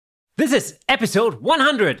This is episode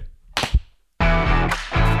 100.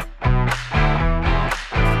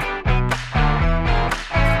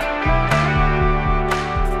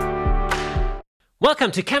 Welcome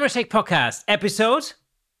to Camera Shake Podcast, episode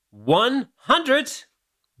 100.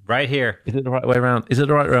 Right here. Is it the right way around? Is it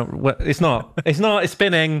the right way around? Well, it's not. It's not. It's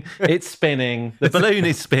spinning. It's spinning. The balloon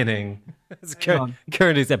is spinning.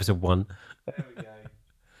 Currently, it's episode 1. There we go.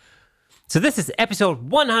 So this is episode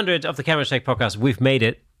 100 of the Camera Shake Podcast. We've made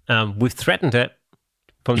it. We've threatened it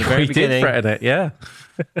from the very beginning. We did threaten it, yeah.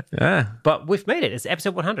 Yeah. But we've made it. It's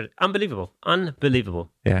episode 100. Unbelievable.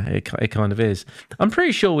 Unbelievable. Yeah, it kind of is. I'm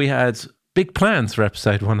pretty sure we had big plans for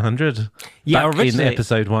episode 100. Yeah, back in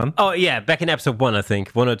episode 1. Oh, yeah. Back in episode 1, I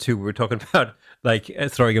think. 1 or 2, we were talking about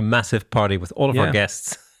throwing a massive party with all of our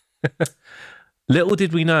guests. Little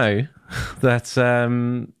did we know that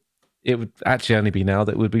it would actually only be now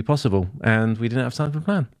that would be possible, and we didn't have time to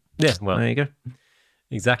plan. Yeah, well, there you go.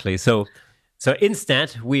 Exactly. So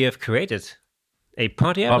instead, we have created a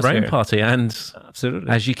party atmosphere. Our own party, and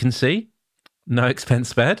absolutely, as you can see, no expense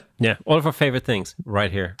spared. Yeah, all of our favorite things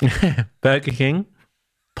right here. Burger King,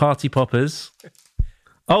 party poppers.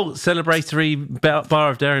 Oh, celebratory bar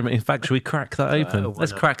of dairy milk. In fact, should we crack that open?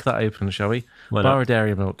 Let's crack that open, shall we? Bar of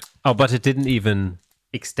dairy milk. Oh, but it didn't even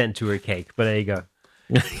extend to a cake. But there you go.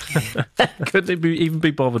 Couldn't even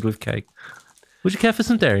be bothered with cake. Would you care for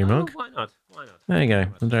some dairy milk? Oh, why not? Why not? There you go.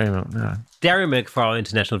 Some dairy milk. Yeah. Dairy milk, for our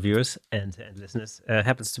international viewers and listeners,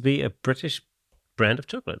 happens to be a British brand of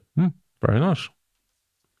chocolate. Very nice.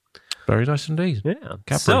 Very nice indeed. Yeah.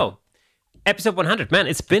 Capri. So, episode 100, man.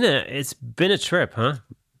 It's been a trip, huh?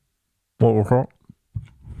 What was that?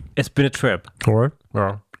 It's been a trip. Sorry.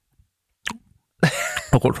 Yeah.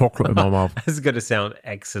 I've got chocolate in my mouth. This is going to sound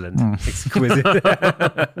excellent, exquisite,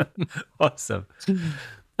 awesome.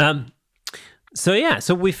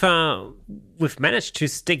 So we've managed to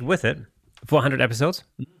stick with it for 100 episodes.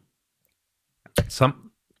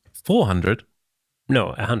 Some 400. No,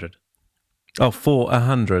 100. Oh,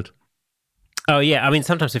 400. Oh yeah, I mean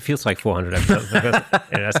sometimes it feels like 400 episodes.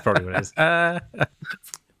 That's probably what it is.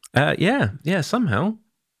 Yeah, somehow.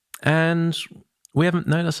 And we haven't.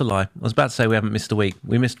 No, that's a lie. I was about to say we haven't missed a week.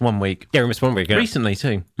 We missed 1 week. Yeah, we missed 1 week. Yeah. Recently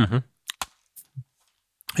too. Mm-hmm.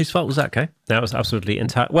 Whose fault was that, Kay? That was absolutely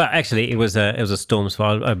entire. Well, actually, it was a storm's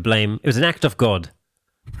fault. I blame. It was an act of God.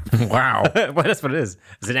 Wow. Well, that's what it is.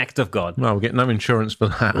 It's an act of God. Well, we get no insurance for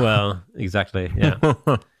that. Well, exactly. Yeah.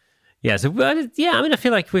 Yeah. So yeah, I mean, I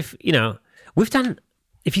feel like we've done.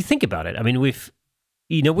 If you think about it, I mean, we've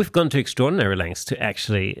gone to extraordinary lengths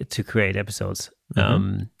to create episodes.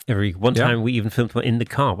 Every one time we even filmed in the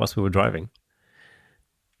car whilst we were driving.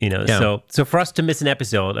 So for us to miss an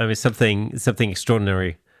episode, I mean, something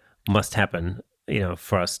extraordinary must happen,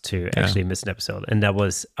 for us to actually miss an episode. And that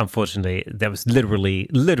was, unfortunately,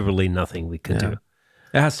 literally nothing we could do.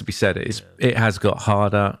 It has to be said, it has got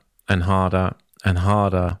harder and harder and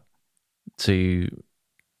harder to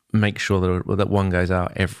make sure that one goes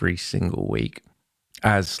out every single week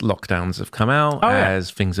as lockdowns have come out, as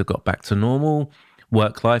things have got back to normal,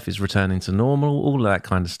 work life is returning to normal, all of that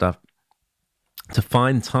kind of stuff. To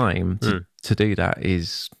find time to do that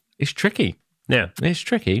is tricky. Yeah. It's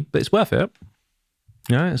tricky, but it's worth it.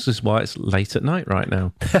 This is why it's late at night right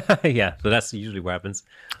now. Yeah, so that's usually what happens.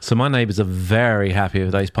 So my neighbours are very happy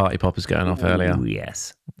with those party poppers going off earlier. Ooh,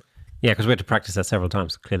 yes. Yeah, because we had to practice that several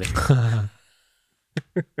times, clearly.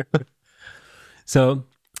 So,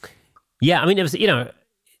 yeah, I mean, it was,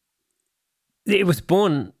 it was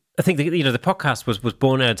born, I think, the podcast was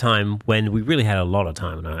born at a time when we really had a lot of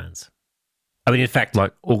time on our hands. I mean, in fact,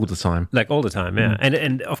 like all the time, yeah.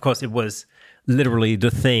 And of course, it was literally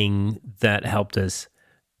the thing that helped us,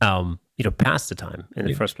 pass the time in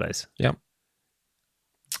the first place. Yeah.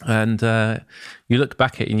 And you look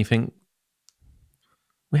back at it and you think,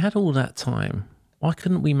 we had all that time. Why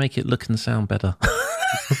couldn't we make it look and sound better?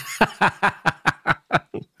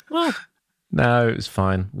 Well, no, it was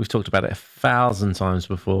fine. We've talked about it 1,000 times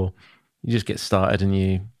before. You just get started and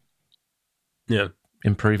you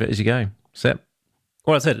improve it as you go. So,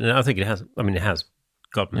 well, that's it. And I think it has. I mean, it has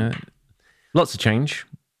gotten lots of change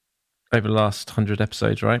over the last 100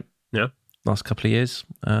 episodes, right? Yeah. Last couple of years.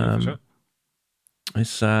 For sure.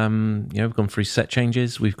 It's we've gone through set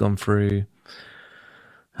changes. We've gone through.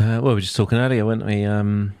 We were just talking earlier, weren't we?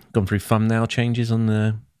 Gone through thumbnail changes on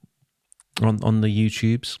the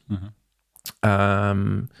YouTubes.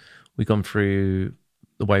 Mm-hmm. We've gone through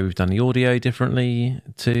the way we've done the audio differently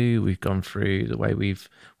too. We've gone through the way we've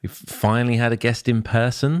finally had a guest in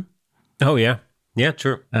person. Oh yeah. Yeah,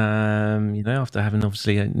 true. After having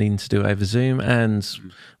obviously needing to do it over Zoom, and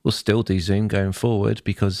we'll still do Zoom going forward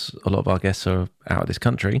because a lot of our guests are out of this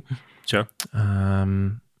country. Sure.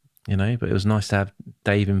 But it was nice to have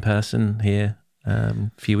Dave in person here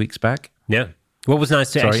a few weeks back. Yeah. What was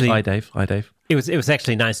nice to actually... Hi, Dave. It was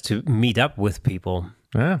actually nice to meet up with people.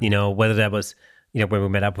 Yeah. Whether that was, when we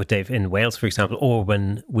met up with Dave in Wales, for example, or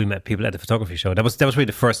when we met people at the photography show. That was really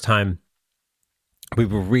the first time we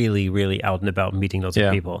were really, really out and about meeting lots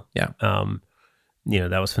of people. Yeah.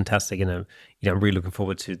 That was fantastic. And, I'm really looking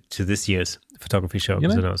forward to this year's photography show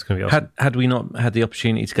because I know it's going to be awesome. Had we not had the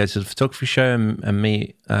opportunity to go to the photography show and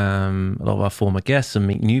meet a lot of our former guests and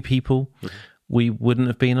meet new people, we wouldn't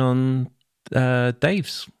have been on Dave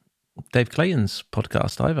Clayton's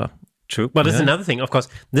podcast either. True. Well, this is another thing. Of course,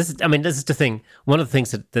 this is the thing. One of the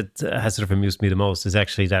things that has sort of amused me the most is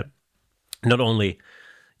actually that not only...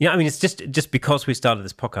 it's just because we started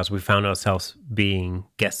this podcast, we found ourselves being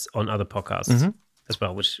guests on other podcasts as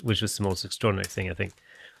well, which was the most extraordinary thing, I think.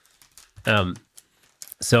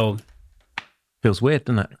 So feels weird,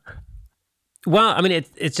 doesn't it? Well,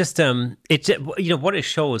 it's just what it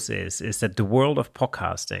shows is that the world of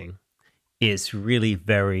podcasting is really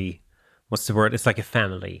very, what's the word? It's like a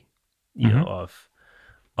family, of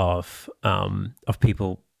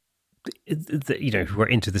people, who are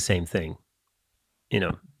into the same thing.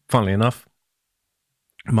 Funnily enough,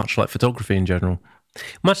 much like photography in general.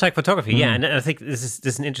 Much like photography, yeah. And I think this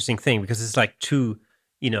is an interesting thing because it's like two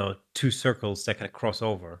circles that kind of cross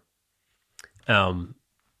over. And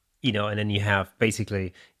then you have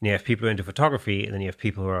basically, you have people who are into photography, and then you have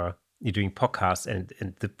people who are doing podcasts, and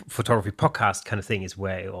the photography podcast kind of thing is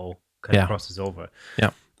where it all kind of crosses over. Yeah.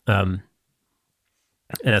 And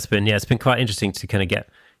it's been quite interesting to kind of get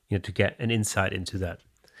an insight into that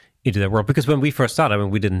world, because when we first started,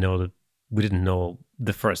 we didn't know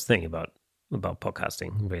the first thing about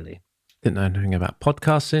podcasting, really. Didn't know anything about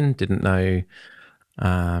podcasting, didn't know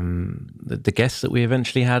the guests that we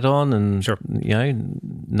eventually had on, and sure,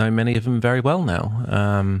 know many of them very well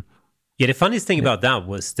now. The funniest thing about that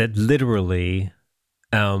was that literally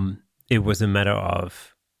it was a matter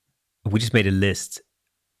of, we just made a list,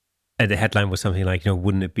 and the headline was something like,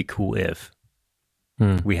 wouldn't it be cool if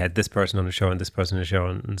we had this person on the show and this person on the show,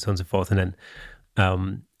 and so on and so forth. And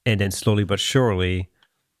then slowly but surely,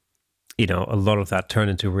 a lot of that turned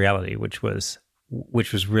into reality, which was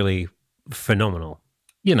really phenomenal.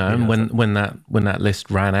 And when that list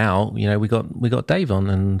ran out, we got Dave on,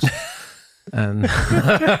 and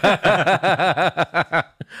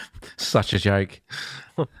such a joke.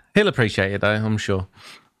 He'll appreciate it though, I'm sure.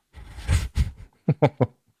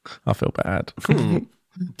 I feel bad.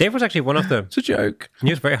 Dave was actually one of the... It's a joke. He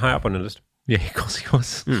was very high up on the list. Yeah, of course he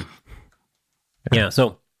was. Yeah,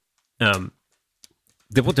 so there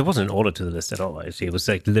wasn't an order to the list at all, actually. It was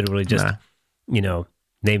like literally just,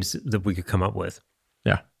 names that we could come up with.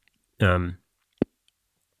 Yeah. I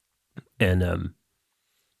remember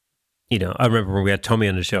when we had Tommy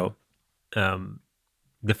on the show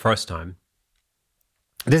the first time.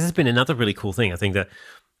 This has been another really cool thing. I think that,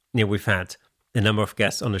 we've had a number of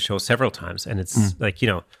guests on the show several times, and it's like,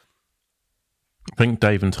 I think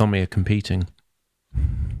Dave and Tommy are competing.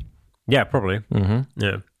 Yeah, probably. Mm-hmm.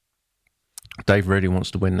 Yeah. Dave really wants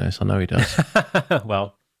to win this. I know he does.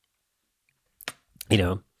 Well,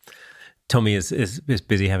 Tommy is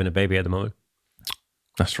busy having a baby at the moment.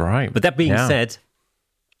 That's right. But that being said,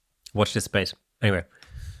 watch this space. Anyway,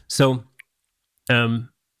 so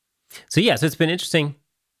it's been interesting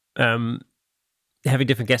having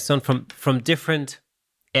different guests on from different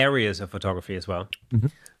areas of photography as well. Mm-hmm.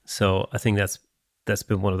 So I think that's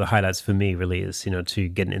been one of the highlights for me, really, is to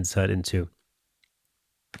get an insight into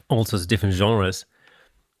all sorts of different genres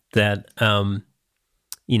that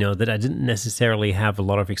that I didn't necessarily have a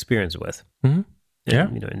lot of experience with. Mm-hmm. Yeah,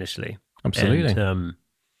 initially, absolutely.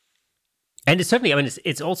 And it's certainly,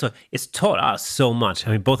 it's taught us so much.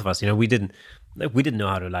 Both of us, we didn't know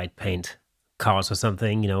how to light paint cars or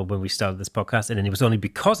something, when we started this podcast, and then it was only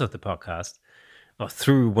because of the podcast or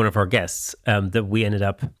through one of our guests that we ended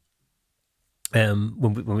up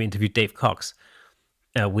when we interviewed Dave Cox.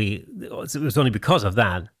 It was only because of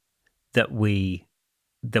that we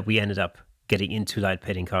ended up getting into light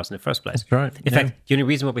painting cars in the first place. That's right. In fact, the only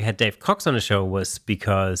reason why we had Dave Cox on the show was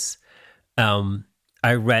because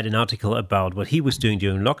I read an article about what he was doing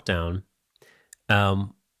during lockdown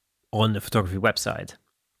on the photography website.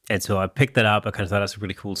 And so I picked that up. I kind of thought that's a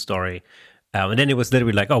really cool story. And then it was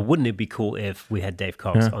literally like, oh, wouldn't it be cool if we had Dave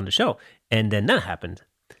Cox on the show? And then that happened.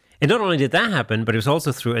 And not only did that happen, but it was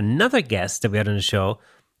also through another guest that we had on the show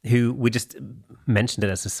who we just mentioned it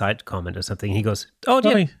as a side comment or something. He goes, "Oh,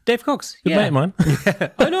 yeah, Hi. Dave Cox, Good mate of mine.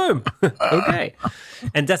 I know him." Okay,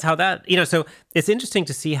 and that's how that So it's interesting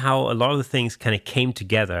to see how a lot of the things kind of came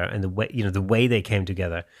together, and the way they came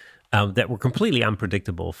together, that were completely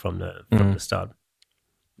unpredictable from the start.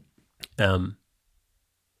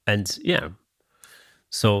 And yeah,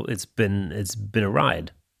 so it's been a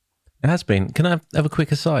ride. It has been. Can I have a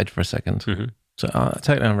quick aside for a second? Mm-hmm. So,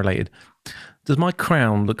 totally unrelated. Does my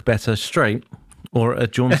crown look better straight or at a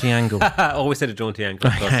jaunty angle? Always at a jaunty angle.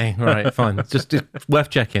 Of course. Okay, right, fine. Just worth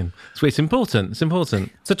checking. So it's important. It's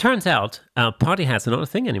important. So it turns out party hats are not a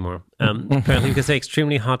thing anymore. Apparently, because they're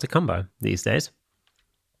extremely hard to come by these days.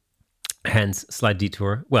 Hence, slight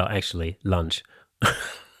detour. Well, actually, lunch.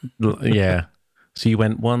 Yeah. So you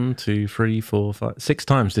went 1, 2, 3, 4, 5, 6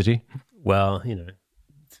 times, did you? Well,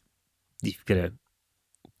 you've got to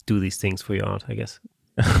do these things for your art, I guess.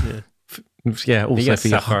 Yeah. Yeah. Also for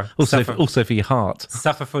suffer. also for your heart.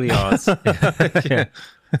 Suffer for the arts. Yeah.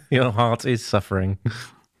 Your heart is suffering.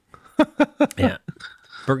 Yeah.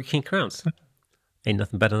 Burger King crowns. Ain't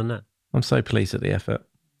nothing better than that. I'm so pleased at the effort.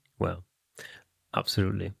 Well,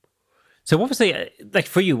 absolutely. So what was like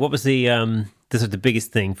for you, what was the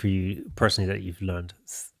biggest thing for you personally that you've learned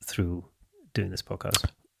through doing this podcast?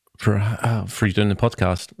 For you doing the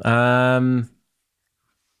podcast?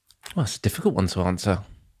 Well, it's a difficult one to answer.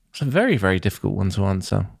 It's a very, very difficult one to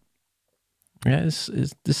answer. Yeah,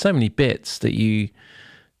 there's so many bits that you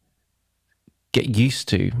get used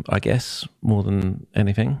to, I guess, more than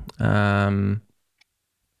anything. I'm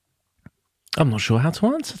not sure how to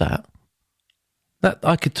answer that. That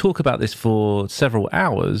I could talk about this for several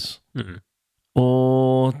hours,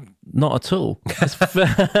 or not at all.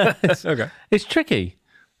 Okay. It's tricky.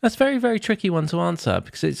 That's a very, very tricky one to answer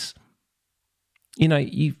because it's,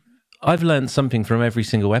 I've learned something from every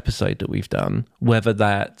single episode that we've done, whether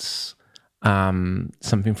that's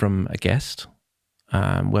something from a guest,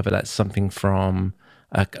 whether that's something from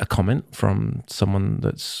a comment from someone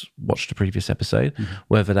that's watched a previous episode,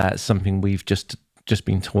 whether that's something we've just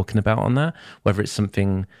been talking about on that, whether it's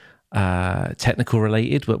something technical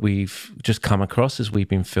related, what we've just come across as we've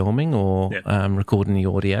been filming or recording the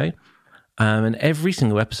audio. And every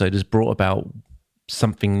single episode has brought about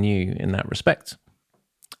something new in that respect.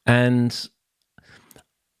 And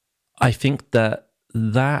I think that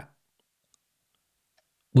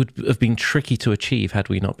would have been tricky to achieve had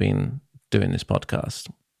we not been doing this podcast.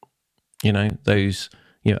 Those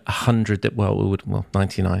 100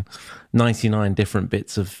 99 different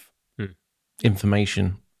bits of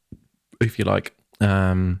information, if you like,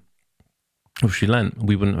 which we learned,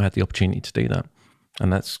 we wouldn't have had the opportunity to do that.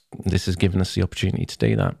 And this has given us the opportunity to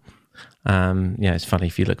do that. It's funny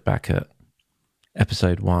if you look back at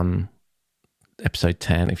episode 1, episode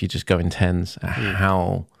 10, if you just go in tens,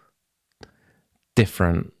 how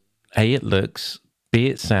different A, it looks, B,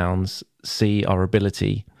 it sounds, C, our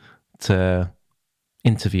ability to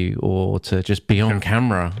interview or to just be on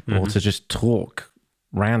camera or to just talk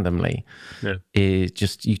randomly. It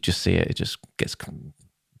just, you just see it just gets,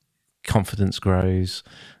 confidence grows,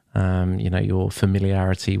 your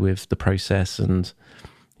familiarity with the process and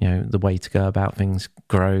the way to go about things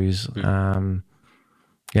grows. I'm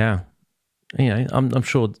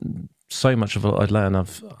sure so much of what I'd learn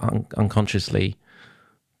I've unconsciously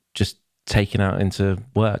just taken out into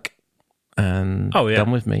work and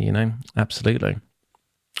done with me, absolutely.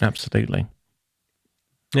 Yeah,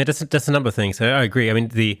 that's a number of things. I agree. I mean,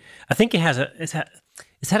 I think it's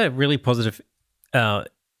had a really positive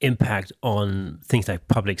impact on things like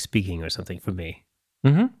public speaking or something for me.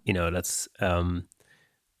 That's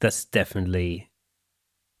definitely.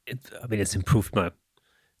 It's improved my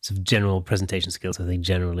sort of general presentation skills. I think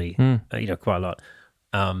generally, quite a lot.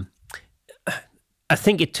 I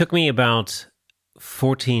think it took me about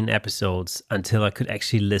 14 episodes until I could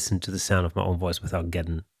actually listen to the sound of my own voice without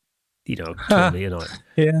getting, totally annoyed.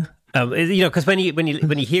 Yeah. Because when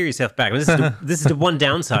you hear yourself back, this is the one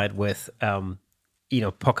downside with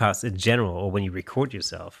podcasts in general, or when you record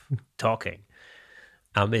yourself talking,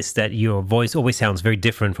 is that your voice always sounds very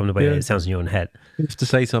different from the way it sounds in your own head. You have to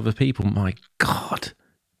say to other people, "My God,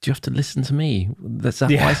 do you have to listen to me? That's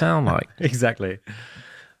what I sound like." Exactly.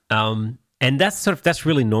 And that's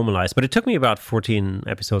really normalized. But it took me about 14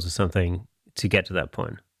 episodes or something to get to that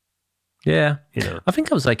point. Yeah. I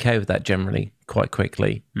think I was okay with that generally quite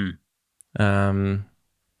quickly. I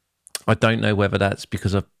don't know whether that's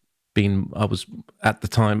because I was at the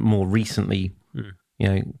time more recently,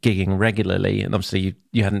 gigging regularly. And obviously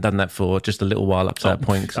you hadn't done that for just a little while up to that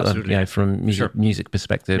point, from music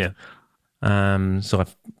perspective. Yeah. So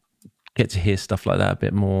I've get to hear stuff like that a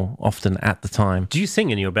bit more often at the time. Do you sing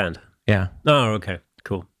in your band? Yeah. Oh, okay,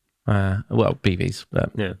 cool. Well, BVs,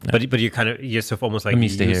 but Yeah, but you're sort of almost like I'm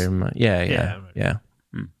used to hearing. Yeah.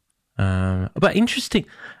 But interesting.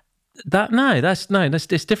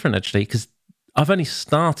 It's different actually, because I've only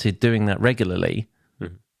started doing that regularly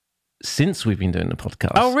since we've been doing the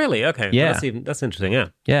podcast. Oh, really? Okay. Yeah. Well, that's interesting. Yeah.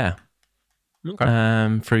 Yeah.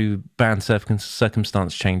 Okay. Through band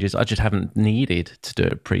circumstance changes, I just haven't needed to do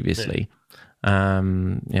it previously.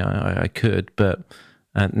 I could, but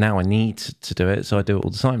now I need to do it, so I do it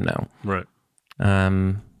all the time now. Right.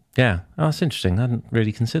 That's interesting. I hadn't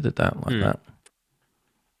really considered that like that.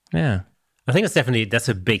 Yeah. I think that's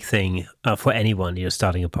a big thing for anyone,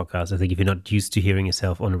 starting a podcast. I think if you're not used to hearing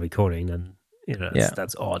yourself on a recording, then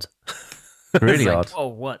that's odd. Really odd. Oh,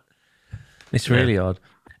 what? It's really odd.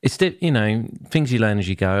 It's things you learn as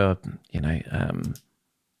you go.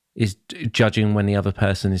 Is judging when the other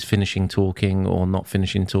person is finishing talking or not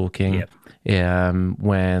finishing talking. Yep.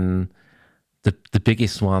 When the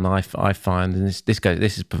biggest one I find, and this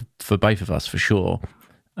is for both of us for sure,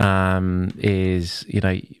 is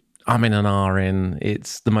I'm in an R in.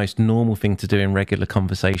 It's the most normal thing to do in regular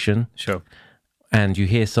conversation. Sure. And you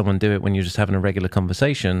hear someone do it when you're just having a regular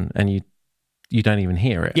conversation, and you don't even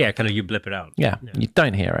hear it. Yeah, kind of you blip it out. Yeah, you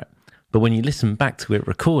don't hear it. But when you listen back to it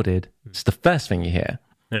recorded, it's the first thing you hear.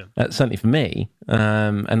 Yeah. Certainly for me,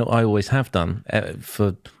 and I always have done. And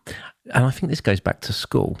I think this goes back to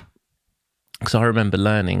school, because I remember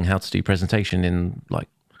learning how to do presentation in like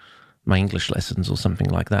my English lessons or something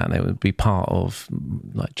like that, and it would be part of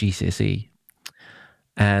like GCSE.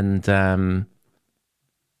 And our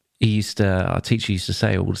teacher used to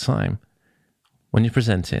say all the time, when you're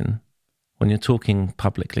presenting, when you're talking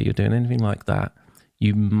publicly, you're doing anything like that,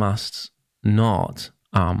 you must not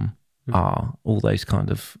all those kind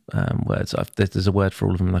of words. There's a word for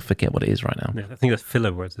all of them, and I forget what it is right now. Yeah, I think that's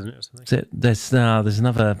filler words, isn't it? Or something? There's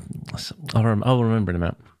another. I'll remember in a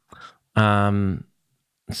minute.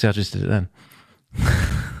 See, I just did it then.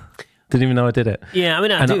 Didn't even know I did it. Yeah, I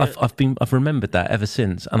mean, I've remembered that ever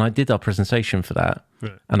since, and I did our presentation for that,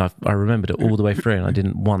 right. and I remembered it all the way through, and I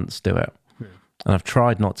didn't once do it. And I've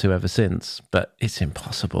tried not to ever since, but it's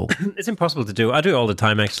impossible. It's impossible to do. I do it all the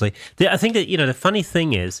time, actually. I think that, the funny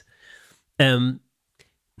thing is, I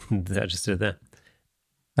just did that.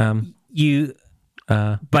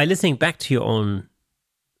 By listening back to your own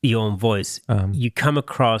voice, you come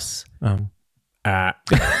across,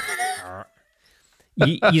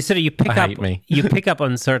 you pick up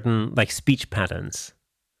on certain like speech patterns,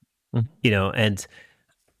 and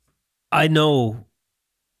I know.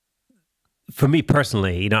 For me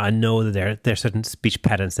personally, I know that there are certain speech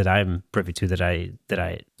patterns that I'm privy to that I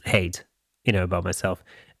hate, about myself.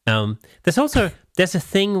 There's a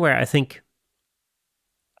thing where I think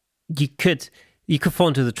you could fall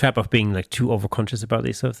into the trap of being like too overconscious about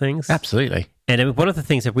these sort of things. Absolutely. And I mean, one of the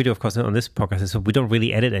things that we do, of course, on this podcast is we don't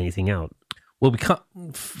really edit anything out. Well, we can't.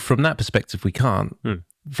 From that perspective, we can't.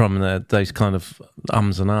 From those kind of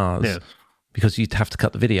ums and ahs. Yeah. Because you'd have to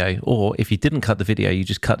cut the video, or if you didn't cut the video, you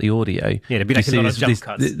just cut the audio. Yeah, it'd be like a lot of jump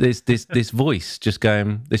cuts. This voice just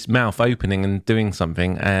going, this mouth opening and doing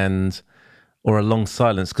something, or a long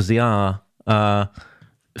silence, because the R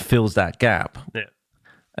fills that gap. Yeah,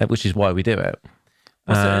 which is why we do it.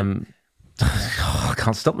 I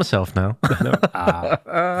can't stop myself now.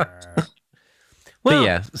 But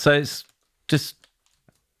yeah, so it's just.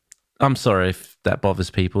 I'm sorry if that bothers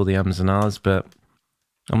people, the ums and ahs, but.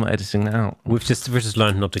 I'm not editing that out. We've just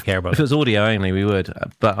learned not to care about it. If it was audio only, we would.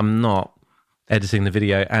 But I'm not editing the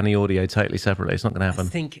video and the audio totally separately. It's not going to happen.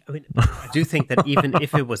 I do think that even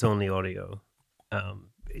if it was only audio,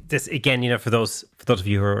 this again, for those of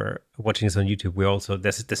you who are watching this on YouTube, we also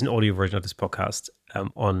there's an audio version of this podcast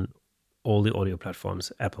on all the audio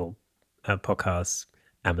platforms: Apple Podcasts,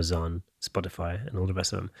 Amazon, Spotify, and all the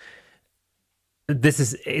rest of them.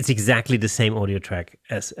 It's exactly the same audio track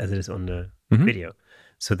as it is on the video.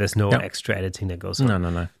 So there's no extra editing that goes on.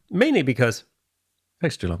 No. Mainly because it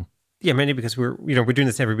takes too long. Yeah, mainly because we're doing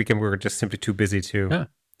this every weekend. We're just simply too busy and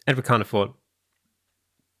we can't afford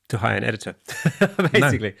to hire an editor,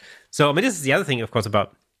 basically. No. So I mean, this is the other thing, of course,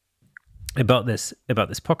 about this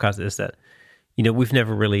podcast is that we've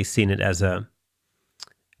never really seen it as a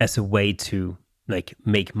way to like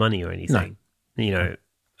make money or anything. No.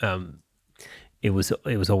 It was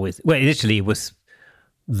always initially it was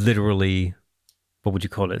literally. What would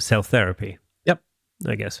you call it? Self-therapy. Yep.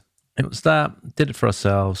 I guess. It was that. Did it for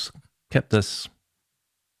ourselves. Kept us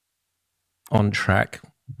on track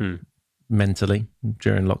mentally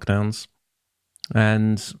during lockdowns.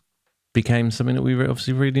 And became something that we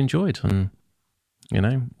obviously really enjoyed. And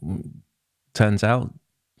turns out,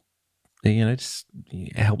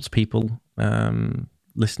 it helps people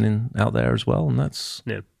listening out there as well, and that's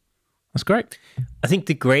great. I think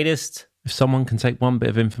the greatest. If someone can take one bit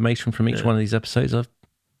of information from each one of these episodes, I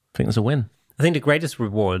think there's a win. I think the greatest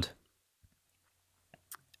reward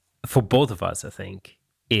for both of us, I think,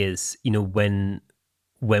 is when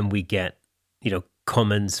we get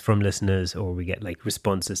comments from listeners, or we get like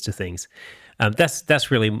responses to things.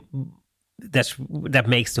 That's really that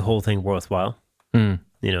makes the whole thing worthwhile.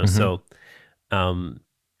 So yeah.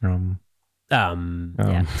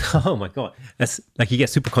 Oh my god, that's like you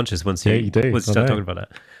get super conscious once you start talking about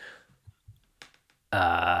that.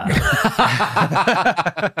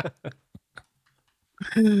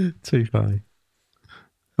 Too funny.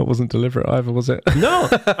 That wasn't deliberate either, was it? No,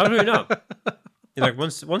 absolutely not. Like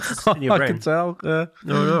once it's in your brain, I can tell.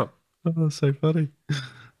 No. Oh, that's so funny.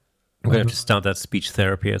 We're gonna have to start that speech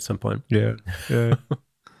therapy at some point. Yeah. Yeah.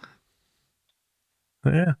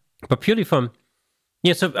 But purely from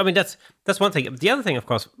so I mean that's one thing. The other thing, of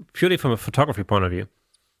course, purely from a photography point of view,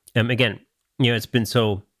 again, it's been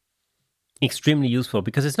so extremely useful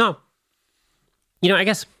because it's not, I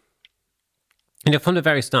guess, from the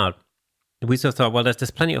very start, we sort of thought, well, there's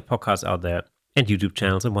plenty of podcasts out there and YouTube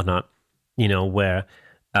channels and whatnot, where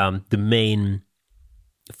the main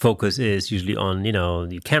focus is usually on,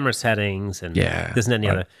 the camera settings and this and that and the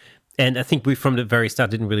other. And I think we, from the very start,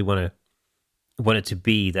 didn't really want it to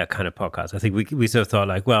be that kind of podcast. I think we sort of thought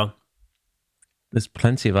like, well, there's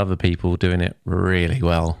plenty of other people doing it really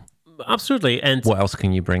well. Absolutely. And what else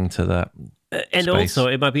can you bring to that? And space? Also,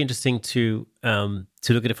 it might be interesting to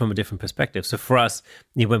look at it from a different perspective. So for us,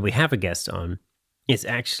 when we have a guest on, it's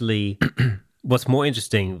actually what's more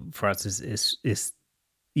interesting for us is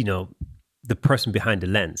the person behind the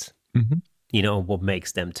lens. What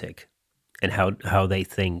makes them tick, and how they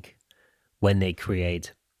think when they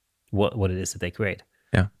create what it is that they create.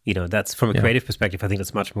 Yeah, that's from a creative perspective. I think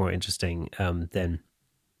that's much more interesting than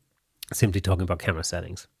simply talking about camera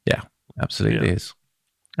settings. Yeah, absolutely is.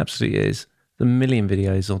 Absolutely is. The million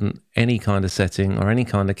videos on any kind of setting or any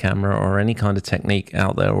kind of camera or any kind of technique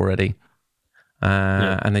out there already.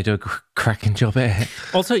 And they do a cracking job at it.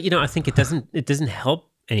 Also, I think it doesn't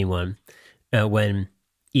help anyone when,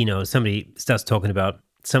 somebody starts talking about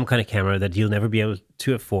some kind of camera that you'll never be able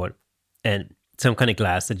to afford, and some kind of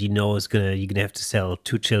glass that is you're gonna have to sell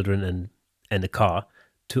 2 children and a car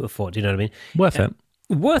to afford. You know what I mean? Worth it.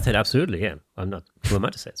 Worth it, absolutely. Yeah, I'm not. Who am I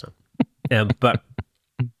to say it's not?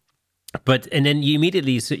 But and then you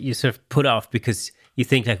immediately you sort of put off because you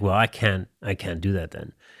think like, well, I can't do that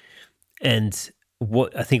then. And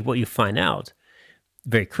what you find out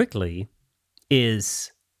very quickly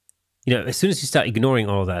is, as soon as you start ignoring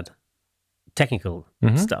all that technical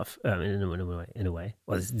stuff in a way,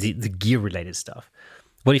 or the gear related stuff,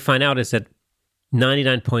 what you find out is that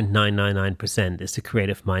 99.999% is the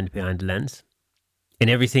creative mind behind the lens, and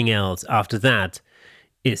everything else after that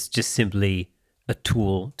is just simply a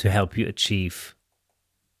tool to help you achieve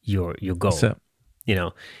your goal.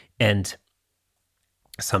 And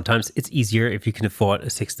sometimes it's easier if you can afford a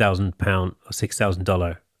 £6,000 or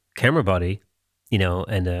 $6,000 camera body, and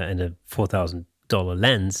a $4,000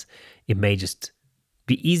 lens. It may just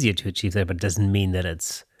be easier to achieve that, but it doesn't mean that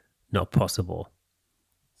it's not possible.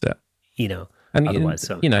 Yeah. And otherwise,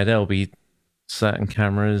 there'll be certain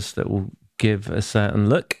cameras that will give a certain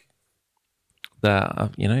look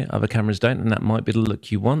that other cameras don't, and that might be the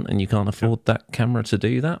look you want, and you can't afford that camera to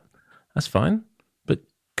do that. That's fine, but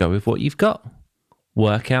go with what you've got.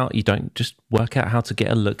 You don't just work out how to get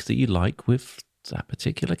a look that you like with that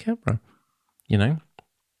particular camera.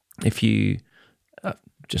 If you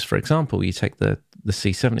just for example, you take the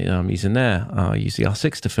C70 that I'm using there. I use the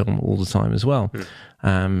R6 to film all the time as well.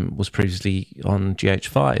 Was previously on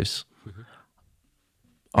GH5s.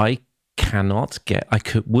 I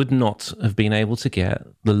would not have been able to get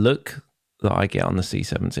the look that I get on the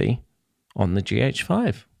C70 on the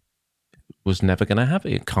GH5. Was never going to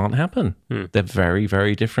happen. It can't happen. They're very,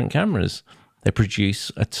 very different cameras. They produce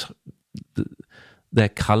their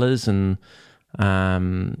colors and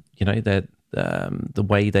their the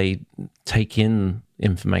way they take in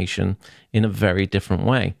information in a very different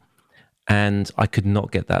way, and I could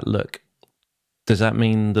not get that look. Does that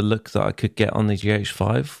mean the look that I could get on the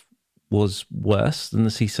GH5 was worse than the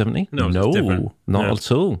C70? No, not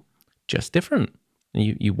at all. Just different.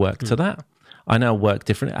 You work to that. I now work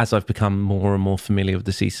different as I've become more and more familiar with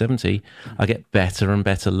the C70. I get better and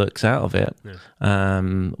better looks out of it.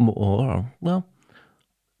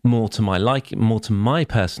 More to my liking, more to my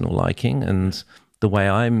personal liking, and the way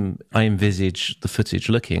I envisage the footage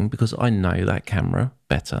looking, because I know that camera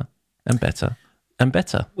better and better and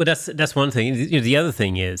better. Well, that's one thing. The other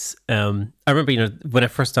thing is, I remember, when I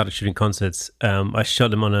first started shooting concerts, I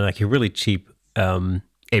shot them on a really cheap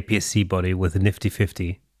APS-C body with a Nifty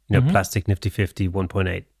 50, plastic Nifty 50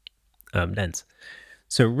 1.8 lens.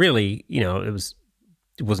 So really, it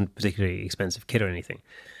wasn't particularly expensive kit or anything.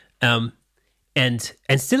 And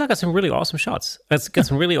still I got some really awesome shots. I got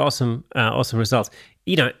some really awesome results.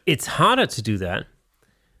 It's harder to do that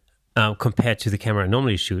compared to the camera I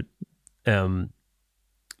normally shoot.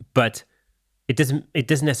 But it doesn't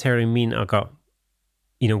necessarily mean I got,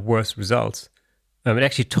 worse results. It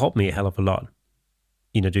actually taught me a hell of a lot,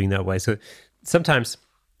 doing that way. So sometimes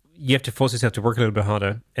you have to force yourself to work a little bit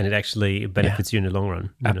harder, and it actually benefits you in the long run.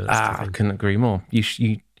 I couldn't agree more. You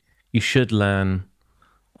should learn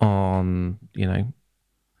on,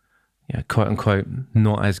 quote unquote,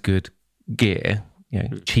 not as good gear,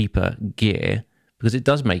 cheaper gear, because it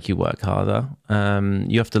does make you work harder.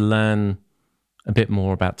 You have to learn a bit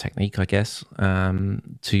more about technique, I guess,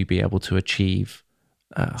 to be able to achieve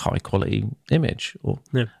a high quality image.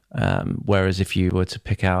 Whereas if you were to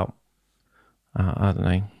pick out, I don't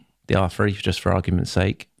know, the R3 just for argument's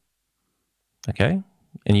sake, okay,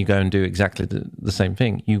 and you go and do exactly the same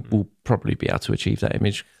thing, you will probably be able to achieve that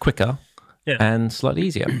image quicker and slightly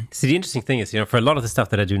easier. See, the interesting thing is, for a lot of the stuff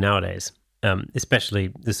that I do nowadays,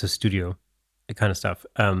 especially this is studio kind of stuff,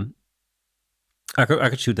 I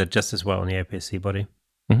could shoot that just as well on the APS-C body.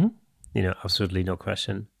 Mm-hmm. Absolutely no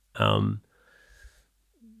question.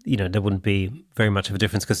 There wouldn't be very much of a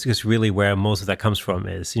difference because really where most of that comes from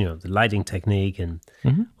is, the lighting technique and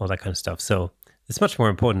all that kind of stuff. So it's much more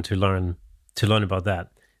important to learn about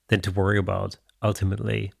that than to worry about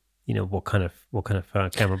ultimately, what kind of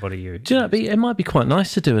camera body you're. Do you know, it might be quite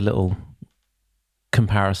nice to do a little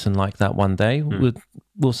comparison like that one day.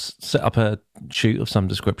 We'll set up a shoot of some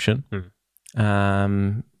description.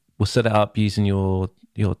 We'll set it up using your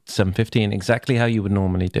 750 and exactly how you would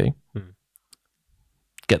normally do.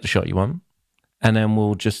 Get the shot you want, and then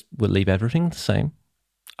we'll leave everything the same,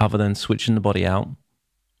 other than switching the body out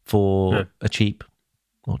for a cheap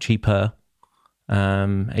or cheaper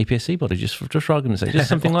APS-C body, just for argument's sake, just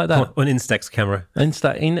something like that. An Instax camera,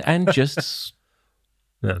 and just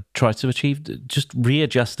try to achieve, just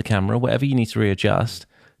readjust the camera, whatever you need to readjust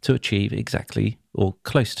to achieve exactly or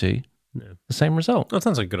close to the same result. That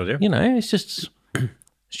sounds like a good idea. It's just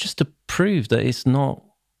to prove that it's not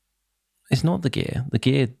the gear. The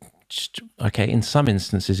gear, okay, in some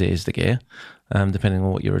instances it is the gear, depending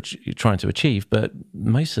on what you're trying to achieve, but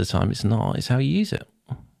most of the time it's not. It's how you use it.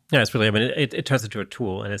 Yeah, it's really, it turns into a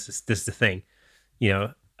tool, and this is the thing.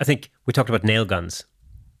 I think we talked about nail guns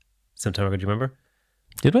some time ago. Do you remember?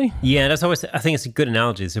 Did we? Yeah, I think it's a good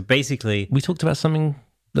analogy. So basically... We talked about something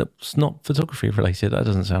that's not photography related. That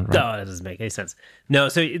doesn't sound right. No, that doesn't make any sense. No,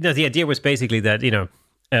 so the idea was basically that,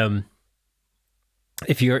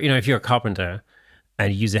 if you're a carpenter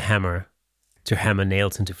and you use a hammer to hammer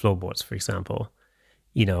nails into floorboards, for example,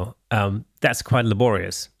 that's quite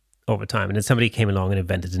laborious over time. And then somebody came along and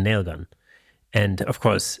invented a nail gun. And of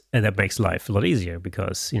course, that makes life a lot easier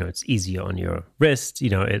because, it's easier on your wrist.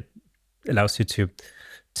 It allows you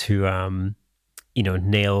to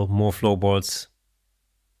nail more floorboards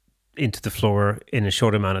into the floor in a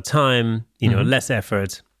short amount of time, less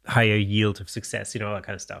effort, higher yield of success, all that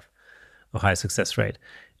kind of stuff, or higher success rate.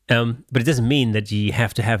 But it doesn't mean that you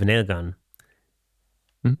have to have a nail gun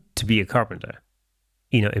to be a carpenter.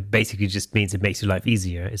 It basically just means it makes your life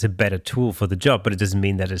easier. It's a better tool for the job, but it doesn't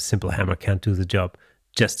mean that a simple hammer can't do the job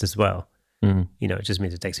just as well. It just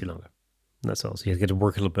means it takes you longer. That's all. So you have to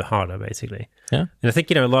work a little bit harder, basically. Yeah. And I think,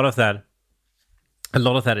 a lot of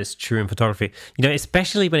that is true in photography,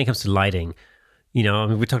 especially when it comes to lighting. We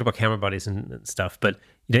talked about camera bodies and stuff, but,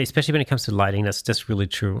 especially when it comes to lighting, that's really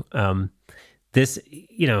true.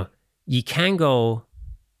 You can go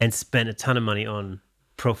and spend a ton of money on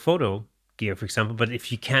pro photo gear, for example, but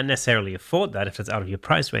if you can't necessarily afford that, if it's out of your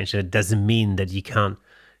price range, that doesn't mean that you can't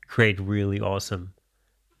create really awesome,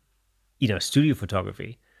 studio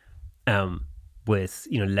photography with,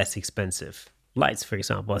 less expensive lights, for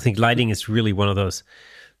example. I think lighting is really one of those,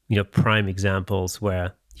 prime examples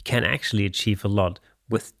where you can actually achieve a lot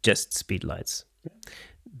with just speed lights.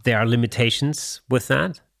 There are limitations with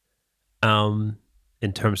that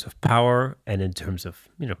in terms of power and in terms of,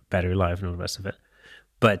 battery life and all the rest of it.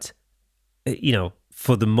 But,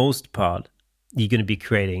 for the most part, you're going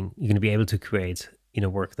to be able to create,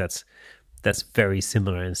 work that's very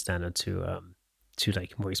similar in standard to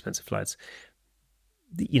like more expensive lights.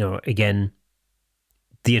 Again,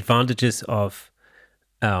 the advantages of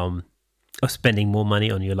spending more money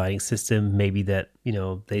on your lighting system, maybe that,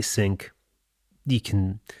 they sync, you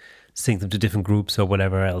can sync them to different groups or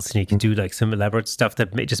whatever else. And you can do like some elaborate stuff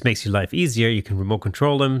that just makes your life easier. You can remote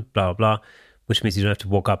control them, blah, blah, blah, which means you don't have to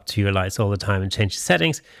walk up to your lights all the time and change the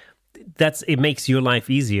settings. It makes your life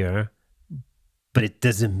easier, but it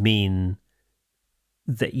doesn't mean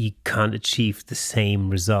that you can't achieve the same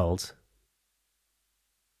result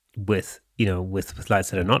with lights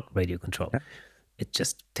that are not radio controlled. Yeah. It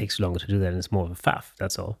just takes longer to do that, and it's more of a faff.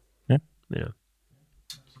 That's all. Yeah.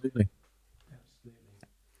 Absolutely.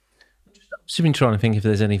 I've just been trying to think if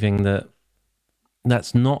there's anything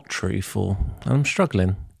that's not true for. I'm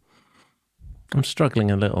struggling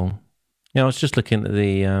a little. I was just looking at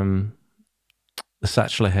the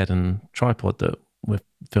satchel head and tripod that we're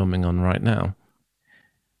filming on right now,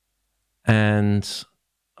 and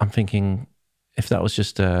I'm thinking if that was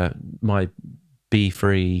just my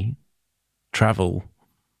B3 travel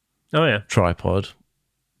tripod,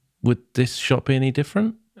 would this shot be any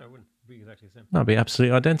different? No, it wouldn't be exactly the same. No, it'd be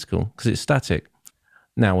absolutely identical because it's static.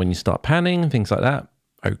 Now, when you start panning and things like that,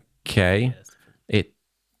 okay,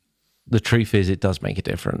 the truth is it does make a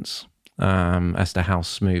difference as to how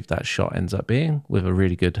smooth that shot ends up being with a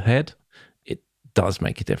really good head. It does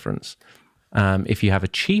make a difference. If you have a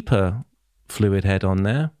cheaper fluid head on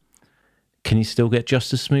there, can you still get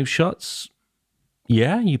just as smooth shots?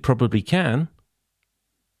 Yeah, you probably can.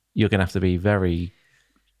 You're going to have to be very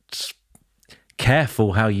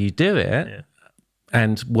careful how you do it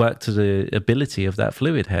and work to the ability of that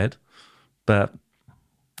fluid head, but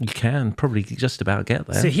you can probably just about get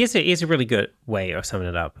there. So here's a really good way of summing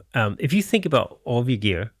it up. If you think about all of your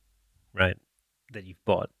gear, right, that you've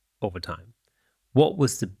bought over time, what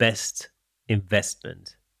was the best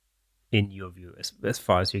investment in your view as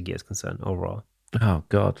far as your gear is concerned overall? Oh,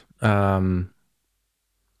 God.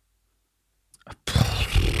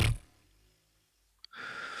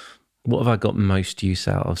 What have I got most use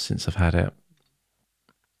out of since I've had it?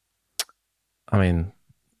 I mean,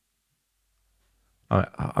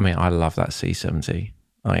 I love that C70.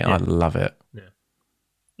 I love it. Yeah.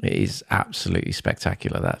 It is absolutely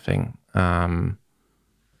spectacular, that thing.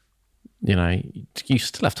 You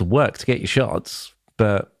still have to work to get your shots,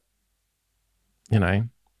 but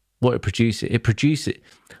what it produces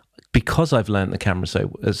because I've learned the camera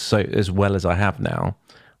so as well as I have now,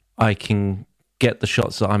 I can get the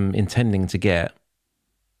shots that I'm intending to get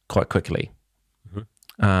quite quickly.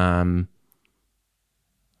 Mm-hmm.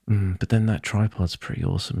 But then that tripod's pretty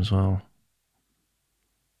awesome as well.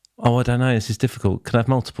 Oh, I don't know. This is difficult. Can I have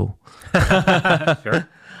multiple? Sure.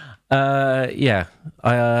 Yeah.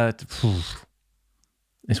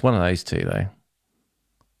 It's one of those two, though.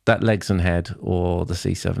 That legs and head or the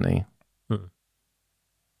C70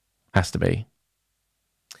 has to be.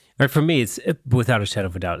 Right, for me, it's without a shadow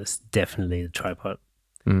of a doubt, it's definitely the tripod.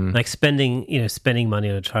 Like spending money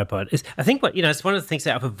on a tripod is, I think, it's one of the things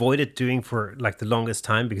that I've avoided doing for like the longest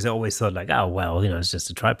time, because I always thought like, oh well, it's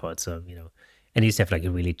just a tripod, so and I used to have like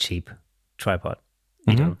a really cheap tripod,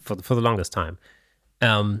 for the longest time.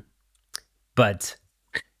 But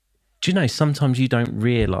do you know sometimes you don't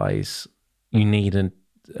realize you need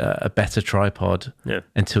a better tripod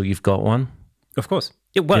until you've got one? Of course,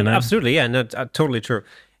 absolutely, yeah, no, totally true.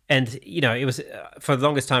 And, it was, for the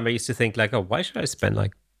longest time, I used to think like, oh, why should I spend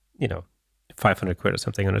like, 500 quid or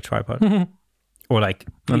something on a tripod? Or like...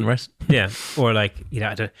 Unrest. Yeah. Or like,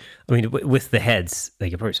 with the heads,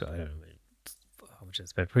 like, you're probably, I don't know, how much I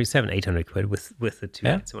spent? Probably 700-800 quid with the two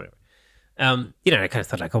heads or whatever. I kind of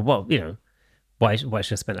thought like, oh, well, why should I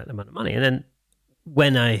spend that amount of money? And then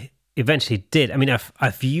when I eventually did,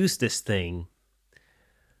 I've used this thing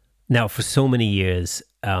now for so many years,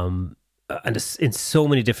 and in so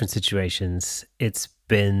many different situations. It's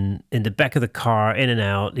been in the back of the car, in and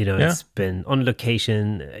out, It's been on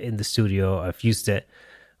location, in the studio. I've used it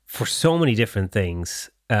for so many different things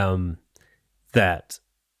that,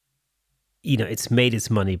 it's made its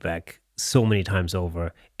money back so many times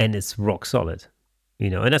over, and it's rock solid,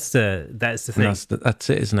 and that's the thing. That's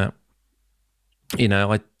it, isn't it?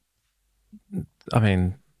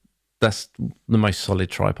 That's the most solid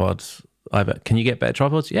tripods I've ever. Can you get better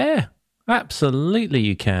tripods? Yeah. Absolutely,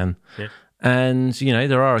 you can. Yeah. And,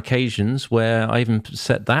 there are occasions where I even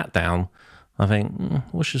set that down. I think,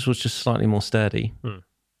 wish this was just slightly more sturdy.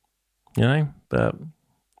 But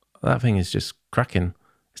that thing is just cracking.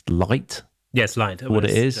 It's light. Yeah, it's light. What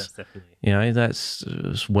it is. That's definitely...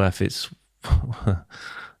 That's worth its,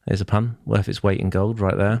 there's a pun, worth its weight in gold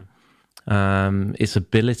right there. Its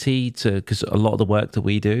ability to, because a lot of the work that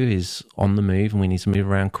we do is on the move and we need to move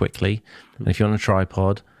around quickly. And if you're on a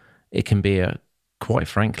tripod, it can be quite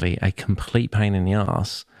frankly, a complete pain in the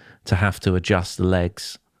ass to have to adjust the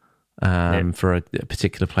legs for a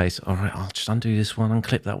particular place. All right, I'll just undo this one,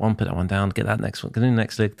 unclip that one, put that one down, get that next one, get the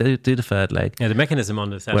next leg, do the third leg. Yeah, the mechanism on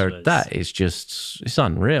the satchel where that is just, it's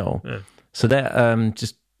unreal. Yeah. So that,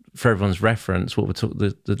 just for everyone's reference, what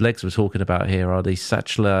the legs we're talking about here are the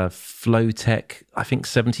Satchler Flowtech, I think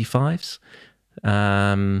 75s.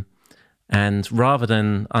 And rather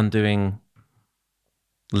than undoing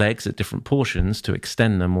legs at different portions to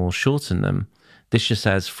extend them or shorten them, this just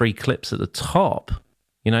has 3 clips at the top,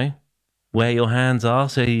 you know, where your hands are,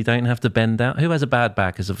 so you don't have to bend down. Who has a bad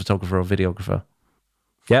back as a photographer or videographer?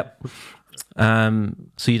 Yep.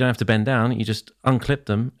 So you don't have to bend down. You just unclip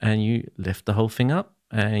them and you lift the whole thing up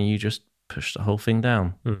and you just push the whole thing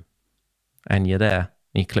down, and you're there.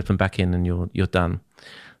 And you clip them back in and you're done.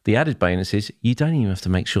 The added bonus is you don't even have to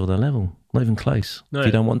make sure they're level, not even close, if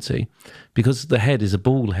you don't want to, because the head is a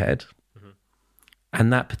ball head,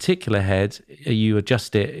 and that particular head, you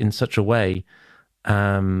adjust it in such a way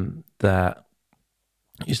that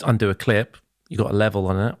you just undo a clip, you got a level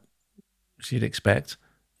on it, which you'd expect.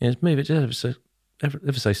 You just move it just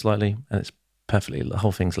ever so slightly, and it's perfectly, the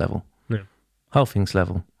whole thing's level. Yeah. Whole thing's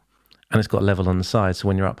level. And it's got a level on the side, so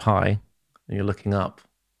when you're up high and you're looking up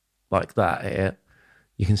like that at it,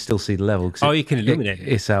 you can still see the level. You can illuminate it.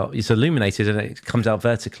 It's illuminated and it comes out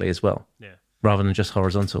vertically as well, rather than just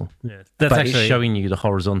horizontal. Yeah, but it's showing you the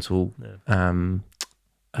horizontal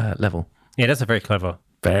level. Yeah, that's a very clever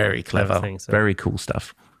thing, so. Very cool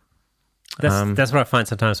stuff. That's what I find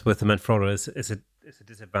sometimes with the Manfrotto is a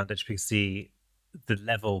disadvantage, because the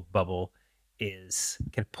level bubble is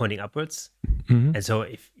kind of pointing upwards, and so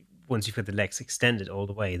once you've got the legs extended all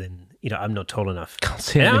the way, then I'm not tall enough. Can't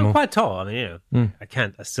see it anymore. I'm quite tall. I mean,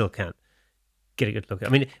 I still can't get a good look. I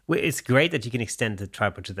mean, it's great that you can extend the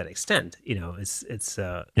tripod to that extent. It's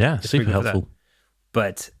super helpful.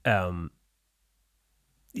 But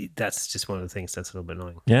that's just one of the things that's a little bit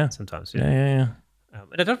annoying. Yeah, sometimes. Yeah.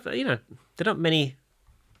 And I don't, there aren't many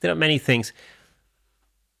things.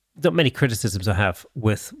 Not many criticisms I have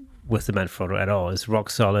with the Manfrotto at all. It's rock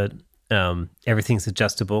solid. Everything's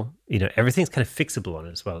adjustable. Everything's kind of fixable on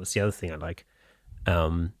it as well. That's the other thing I like.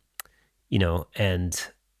 And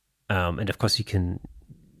of course you can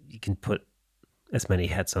put as many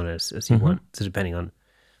heads on it as you want. So depending on,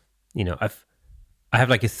 I have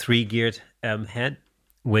like a 3-geared head,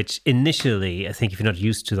 which initially, I think if you're not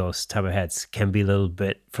used to those type of heads, can be a little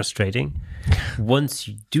bit frustrating. Once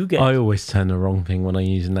you do get... I always turn the wrong thing when I'm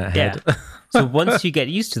using that head. Yeah. So once you get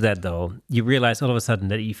used to that, though, you realize all of a sudden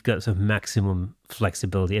that you've got some maximum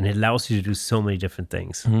flexibility, and it allows you to do so many different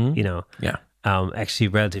things, actually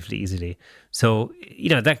relatively easily. So,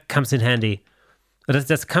 that comes in handy. But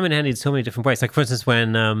that's come in handy in so many different ways. Like, for instance,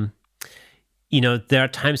 when, there are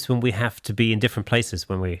times when we have to be in different places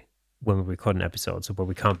when we record an episode, so where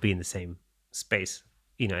we can't be in the same space,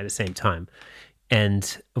 at the same time.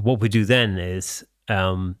 And what we do then is,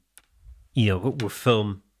 we'll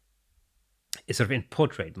film is sort of in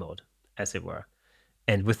portrait mode, as it were.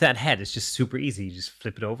 And with that head, it's just super easy. You just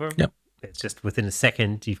flip it over. Yep. It's just within a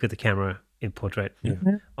second, you've got the camera in portrait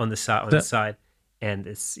on the side, and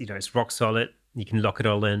it's rock solid. You can lock it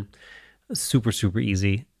all in. Super, super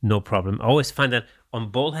easy, no problem. I always find that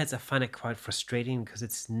on ball heads, I find it quite frustrating because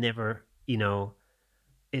it's never,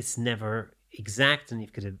 it's never exact, and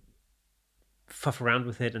you've got to fuff around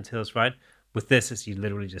with it until it's right. With this, is you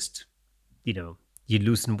literally just, you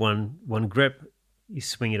loosen one grip, you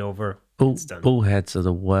swing it over, it's done. Ball heads are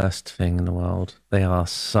the worst thing in the world. They are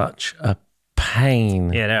such a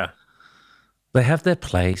pain. Yeah, they are. They have their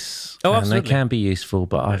place, and absolutely. They can be useful,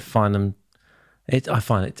 but I find them... It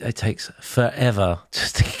takes forever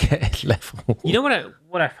just to get it level. You know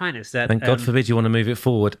what I find is that... And God forbid you want to move it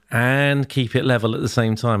forward and keep it level at the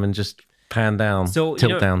same time and just pan down, tilt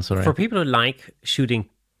down, sorry. For people who like shooting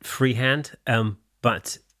freehand,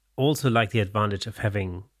 but also like the advantage of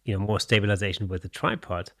having more stabilization with the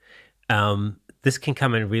tripod, this can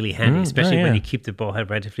come in really handy, especially when you keep the ball head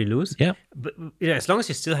relatively loose. Yeah. But as long as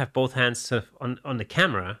you still have both hands sort of on the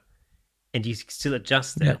camera and you still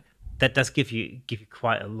adjust it, that does give you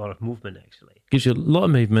quite a lot of movement, actually. Gives you a lot of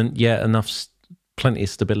movement, plenty of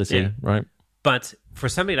stability, right? But for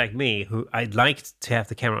somebody like me, who I like to have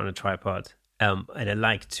the camera on a tripod, and I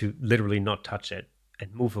like to literally not touch it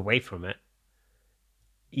and move away from it,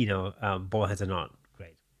 ball heads are not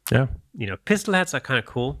great. Yeah. Pistol heads are kind of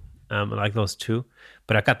cool. I like those too.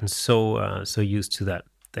 But I've gotten so used to that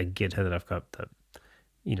geared head that I've got that,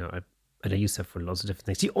 I use that for lots of different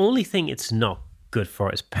things. The only thing it's not good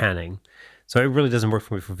for is panning, so it really doesn't work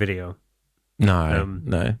for me for video.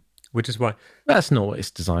 No, which is why that's not what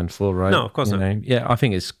it's designed for, right? No, of course not. Yeah, I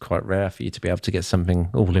think it's quite rare for you to be able to get something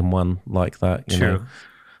all in one like that. You know?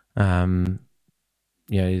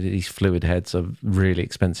 These fluid heads are really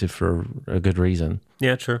expensive for a good reason.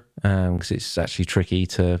 Yeah, true. Because it's actually tricky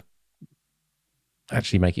to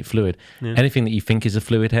actually make it fluid. Yeah. Anything that you think is a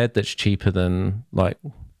fluid head that's cheaper than like,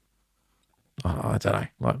 I don't know,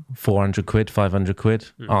 like 400 quid, 500 quid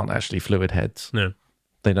aren't actually fluid heads. No.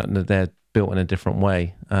 They're built in a different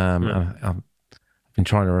way. I've been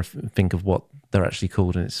trying to think of what they're actually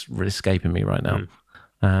called, and it's escaping me right now.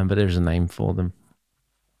 But there's a name for them.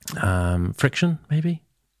 Friction, maybe.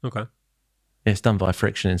 Okay. It's done by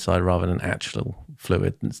friction inside rather than actual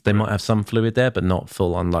fluid. They might have some fluid there, but not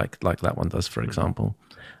full on like that one does, for example.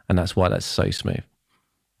 And that's why that's so smooth.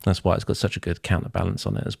 That's why it's got such a good counterbalance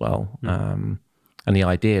on it as well. And the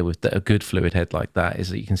idea with a good fluid head like that is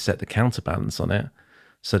that you can set the counterbalance on it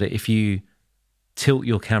so that if you tilt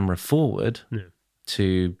your camera forward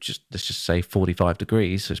to let's just say 45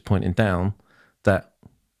 degrees, so it's pointing down,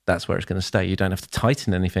 that's where it's going to stay. You don't have to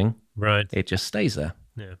tighten anything. Right. It just stays there.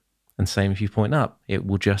 Yeah. And same if you point up, it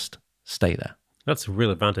will just stay there. That's a real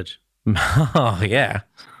advantage. Oh, yeah.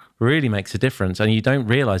 Really makes a difference. And you don't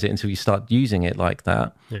realize it until you start using it like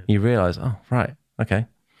that. Yeah. You realize, oh, right, okay.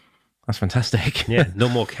 That's fantastic. Yeah, no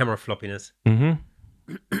more camera floppiness.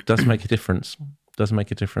 Does make a difference. Does make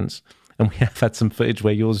a difference. And we have had some footage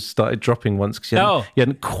where yours started dropping once because you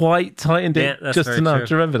hadn't quite tightened it just enough. True.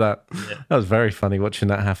 Do you remember that? Yeah. That was very funny watching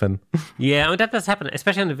that happen. Yeah, I mean, that does happen,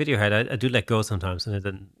 especially on the video head. I do let go sometimes, and it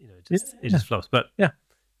just flops. But that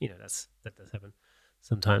does happen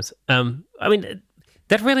sometimes. I mean,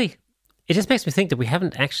 that really, it just makes me think that we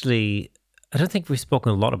haven't actually. I don't think we've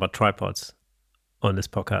spoken a lot about tripods on this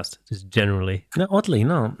podcast, just generally. No, oddly,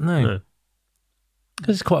 no.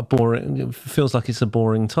 Because it's quite boring. It feels like it's a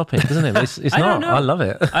boring topic, doesn't it? It's not. I love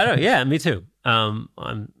it. I don't. Yeah, me too. I'm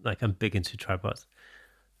big into tripods.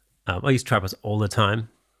 I use tripods all the time.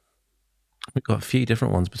 We've got a few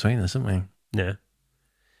different ones between us, haven't we? Yeah.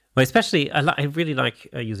 Well, especially I really like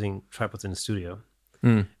using tripods in the studio.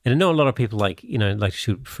 And I know a lot of people like to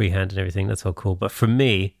shoot freehand and everything. That's all cool. But for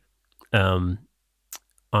me, I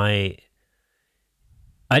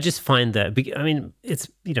just find that. I mean, it's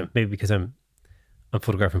maybe because I'm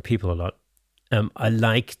photographing people a lot. I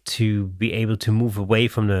like to be able to move away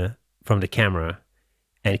from the camera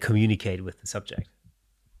and communicate with the subject,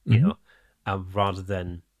 rather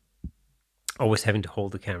than always having to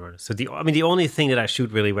hold the camera. So the only thing that I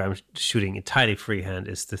shoot really where I'm shooting entirely freehand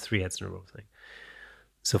is the 3 heads in a row thing.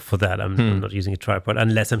 So for that, I'm not using a tripod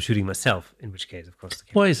unless I'm shooting myself, in which case, of course. The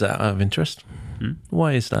camera. Why is that out of interest?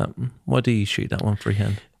 Why is that? Why do you shoot that one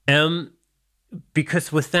freehand?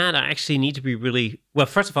 Because with that, I actually need to be really... Well,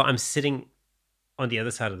 first of all, I'm sitting on the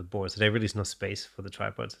other side of the board, so there really is no space for the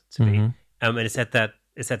tripod to be. And it's at that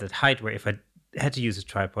height where if I had to use a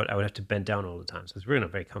tripod, I would have to bend down all the time. So it's really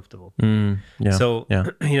not very comfortable. The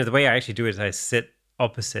way I actually do it is I sit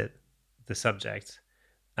opposite the subject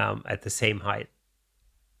at the same height.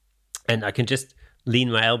 And I can just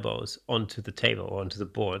lean my elbows onto the table or onto the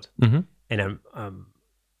board. And I'm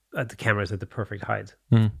the camera's at the perfect height.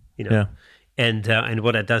 And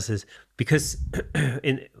what that does is, because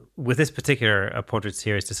with this particular portrait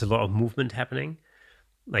series, there's a lot of movement happening.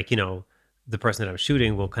 Like, the person that I'm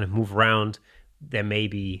shooting will kind of move around. They may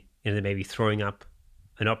be throwing up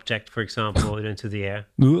an object, for example, into the air.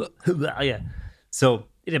 Yeah. So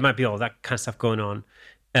it might be all that kind of stuff going on.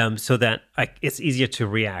 So that it's easier to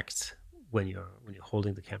react when you're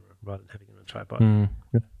holding the camera rather than having it on a tripod.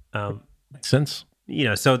 Makes sense.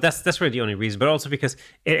 So that's really the only reason, but also because,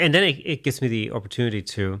 and then it gives me the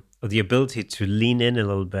opportunity or the ability to lean in a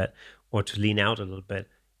little bit or to lean out a little bit,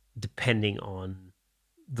 depending on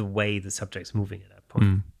the way the subject's moving at that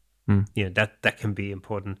point. That can be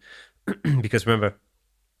important because remember,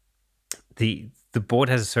 the board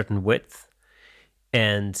has a certain width,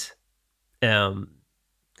 and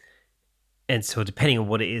so depending on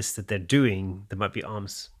what it is that they're doing, there might be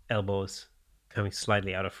arms, elbows coming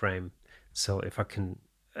slightly out of frame. So if I can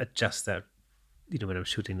adjust that, when I'm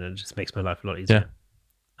shooting, then it just makes my life a lot easier.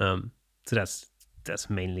 Yeah. So that's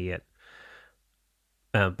mainly it.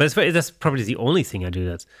 But that's probably the only thing I do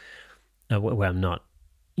that's where I'm not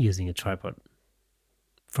using a tripod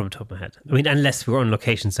from the top of my head. I mean, unless we're on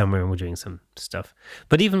location somewhere and we're doing some stuff.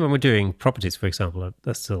 But even when we're doing properties, for example,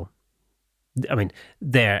 that's still... I mean,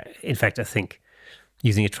 in fact, I think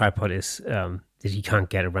using a tripod is that you can't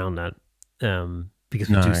get around that. Because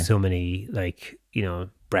we do so many,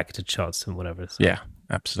 bracketed shots and whatever. So, yeah,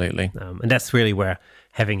 absolutely. And that's really where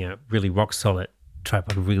having a really rock solid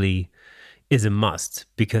tripod really is a must.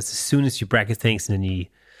 Because as soon as you bracket things and then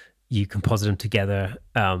you composite them together,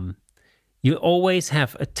 you always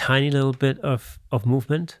have a tiny little bit of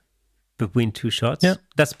movement between two shots. Yeah.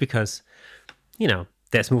 That's because,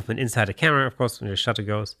 there's movement inside the camera, of course, when your shutter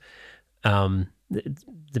goes.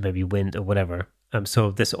 There may be wind or whatever.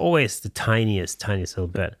 So there's always the tiniest little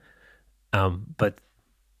bit. But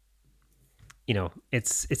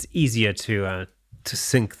it's easier to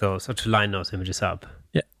sync those or to line those images up.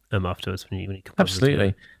 Yeah. Afterwards when you compose it.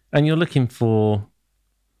 Absolutely. And you're looking for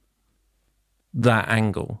that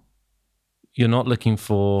angle. You're not looking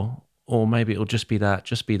for, or maybe it'll just be that.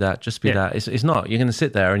 that. It's not. You're going to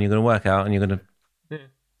sit there and you're going to work out and you're going to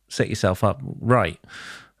set yourself up right,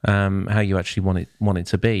 how you actually want it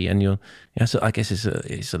to be. And so I guess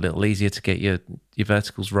it's a little easier to get your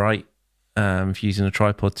verticals right if you're using a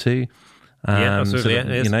tripod too.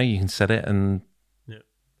 Absolutely. So that, you can set it and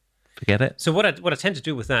forget it. So what I tend to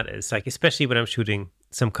do with that is, like, especially when I'm shooting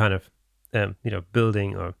some kind of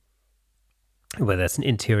building, or whether it's an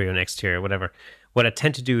interior or an exterior, whatever, what I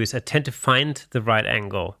tend to do is I tend to find the right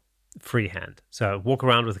angle freehand. So I walk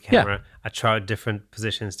around with the camera, I try different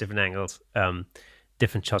positions, different angles,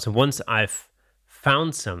 different shots. And once I've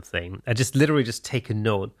found something, I just literally just take a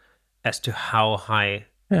note as to how high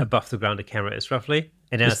above the ground the camera is roughly.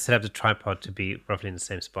 And then I set up the tripod to be roughly in the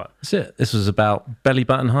same spot. That's it. This was about belly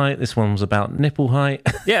button height. This one was about nipple height.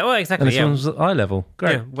 Yeah, well, exactly. And this one was eye level.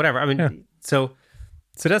 Great. Yeah, whatever. I mean, so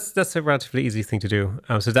that's a relatively easy thing to do.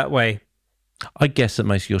 So that way, I guess that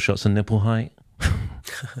most of your shots are nipple height.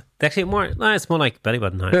 Actually, it's more like belly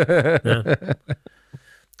button height.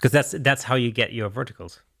 Because that's how you get your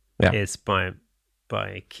verticals. Yeah. Is by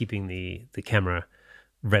keeping the camera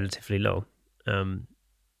relatively low.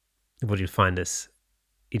 What you'll find is,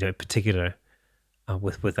 in particular,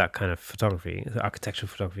 with that kind of photography, the architectural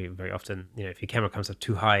photography, very often, if your camera comes up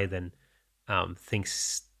too high, then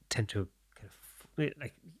things tend to kind of,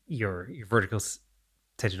 like, your verticals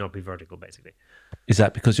tend to not be vertical, basically. Is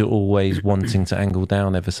that because you're always wanting to angle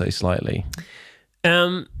down ever so slightly?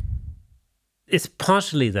 It's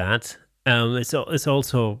partially that. It's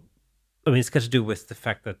also, it's got to do with the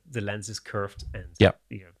fact that the lens is curved and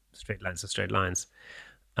straight lines are straight lines.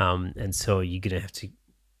 And so you're going to have to,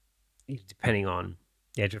 depending on,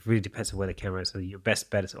 it really depends on where the camera is. So your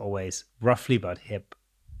best bet is always roughly about hip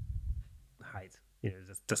height.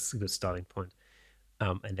 That's a good starting point.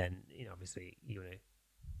 And then, obviously you want to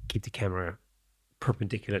keep the camera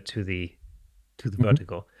perpendicular to the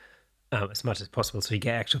vertical as much as possible, so you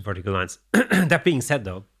get actual vertical lines. That being said,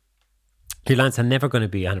 though, your lines are never going to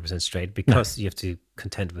be 100% straight because you have to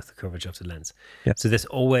contend with the curvature of the lens. Yeah. So there's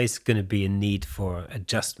always going to be a need for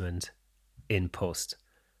adjustment in post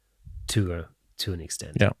to an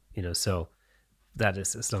extent. Yeah. So that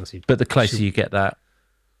is, as long as you. But the closer you get that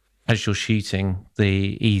as you're shooting,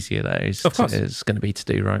 the easier that is. Of course, it's going to be to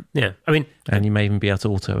do, right? Yeah, and you may even be able to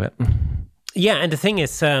auto it. Yeah, and the thing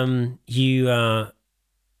is, you won't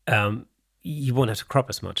have to crop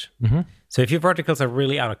as much. Mm-hmm. So if your verticals are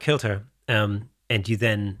really out of kilter, and you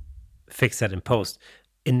then fix that in post,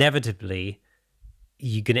 inevitably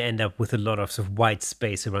you're going to end up with a lot of sort of white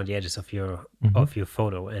space around the edges of your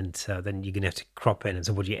photo, and then you're going to have to crop in. And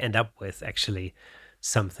so what you end up with, actually,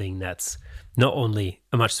 something that's not only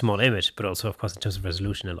a much smaller image, but also, of course, in terms of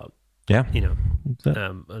resolution, a lot. Yeah.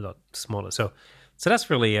 A lot smaller. So that's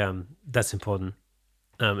really that's important.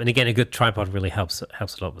 And again, a good tripod really helps a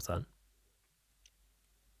lot with that.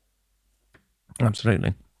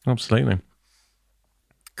 Absolutely.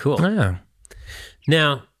 Cool. Yeah.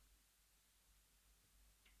 Now,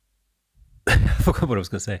 I forgot what I was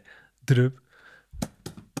going to say.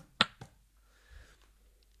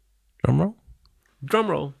 Drum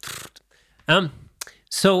roll.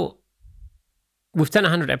 So we've done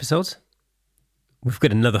 100 episodes. We've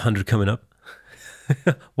got another 100 coming up.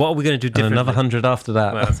 What are we going to do differently? And another 100 after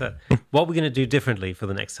that. Well, that's it. What are we going to do differently for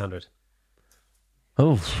the next 100?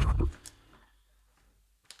 Oh,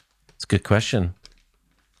 it's a good question.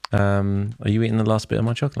 Are you eating the last bit of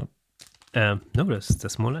my chocolate? No,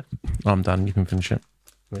 there's more left. I'm done. You can finish it.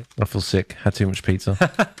 Right. I feel sick. Had too much pizza.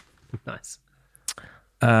 Nice.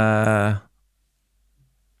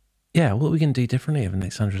 Yeah, what are we going to do differently over the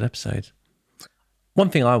next 100 episodes? One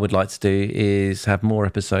thing I would like to do is have more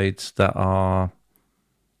episodes that are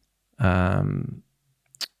not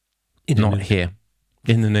here.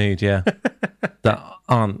 In the nude, yeah. That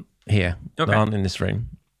aren't here. Okay. That aren't in this room.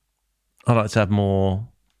 I'd like to have more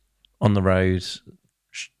on the road,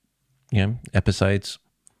 episodes,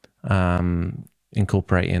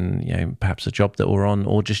 incorporating, perhaps a job that we're on,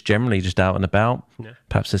 or just generally just out and about. Yeah.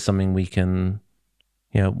 Perhaps there's something we can,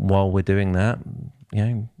 while we're doing that,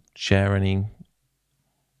 share any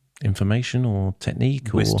information or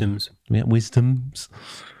technique Wisdoms. Wisdoms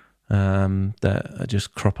that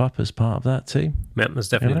just crop up as part of that too. Yeah, that's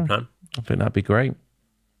definitely the plan. I think that'd be great.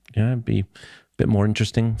 Yeah, it'd be a bit more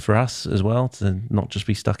interesting for us as well to not just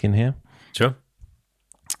be stuck in here. Sure.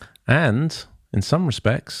 And in some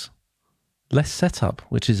respects, less setup,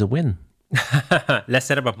 which is a win. Less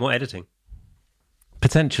setup, but more editing.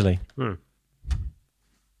 Potentially.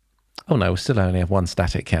 Oh no, we still only have one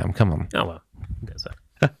static cam. Come on. Oh well, there's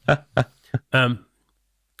that.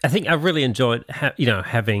 I think I really enjoyed,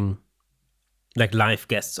 having like live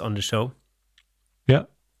guests on the show. Yeah.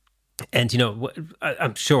 And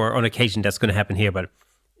I'm sure on occasion that's going to happen here, but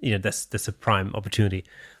that's a prime opportunity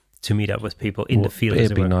to meet up with people in the field.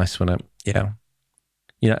 It'd be nice when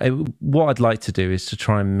what I'd like to do is to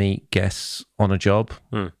try and meet guests on a job.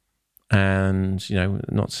 And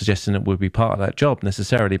not suggesting it would be part of that job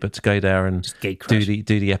necessarily, but to go there and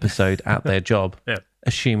do the episode at their job,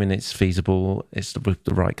 assuming it's feasible, it's with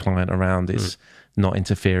the right client around, it's not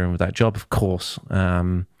interfering with that job, of course.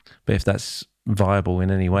 But if that's viable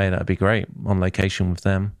in any way, that'd be great on location with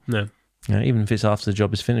them. Yeah, even if it's after the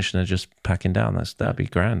job is finished and they're just packing down, that'd be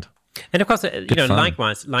grand. And of course,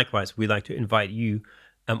 likewise, we like to invite you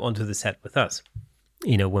onto the set with us.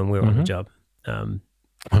 When we're on the job.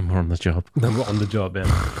 When we're on the job. When we're on the job,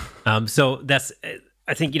 yeah. So that's,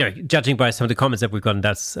 I think, judging by some of the comments that we've gotten,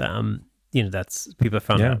 that's, that's people have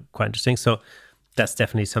found out quite interesting. So that's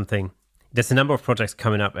definitely something. There's a number of projects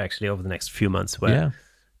coming up actually over the next few months where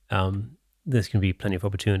there's going to be plenty of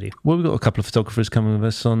opportunity. Well, we've got a couple of photographers coming with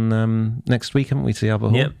us on next week, haven't we, to the Albert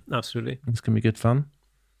Hall? Yeah, absolutely. It's going to be good fun.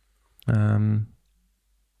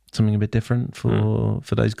 Something a bit different for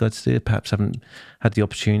those guys to do. Perhaps haven't had the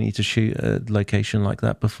opportunity to shoot a location like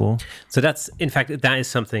that before. So that is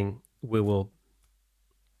something we'll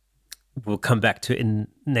come back to in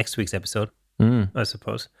next week's episode, I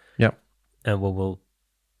suppose. Yeah, and we'll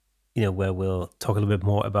where we'll talk a little bit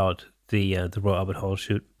more about the Royal Albert Hall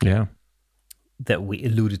shoot. Yeah, that we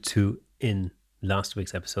alluded to in last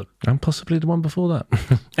week's episode, and possibly the one before that,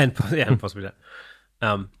 and possibly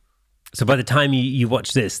that. So by the time you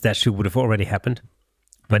watch this, that shoot would have already happened.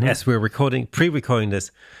 But as we're pre-recording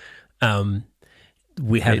this,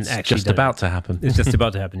 we haven't it's actually just done about it. to happen. It's just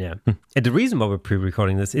about to happen, yeah. And the reason why we're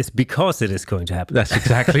pre-recording this is because it is going to happen. That's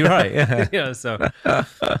exactly right. Yeah.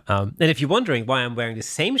 And if you're wondering why I'm wearing the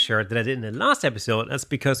same shirt that I did in the last episode, that's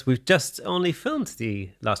because we've just only filmed the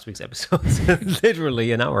last week's episode,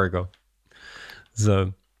 literally an hour ago.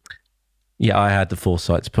 So... yeah, I had the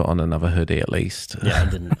foresight to put on another hoodie at least. Yeah, I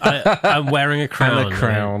didn't. I'm wearing a crown. And a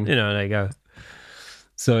crown. Right? There you go.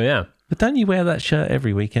 So, yeah. But don't you wear that shirt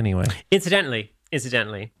every week anyway? Incidentally.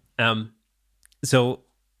 So,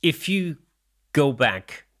 if you go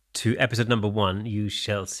back to episode number 1, you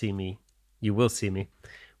will see me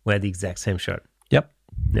wear the exact same shirt. Yep.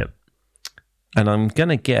 Yep. And I'm going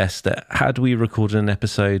to guess that had we recorded an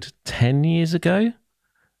episode 10 years ago,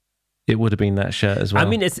 it would have been that shirt as well. I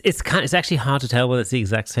mean, it's actually hard to tell whether it's the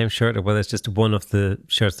exact same shirt or whether it's just one of the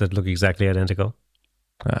shirts that look exactly identical.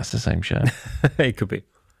 That's the same shirt. It could be.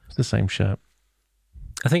 It's the same shirt.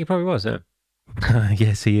 I think it probably was, yeah.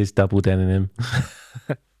 Yes, he is double denim.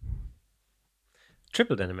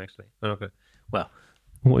 Triple denim, actually. Oh, okay. Well.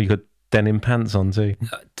 What, you got denim pants on too?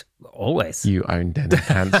 Always. You own denim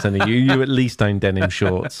pants, and you at least own denim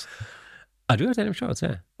shorts. I do have denim shorts,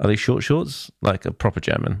 yeah. Are they short shorts? Like a proper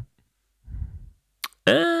German?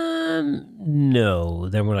 No,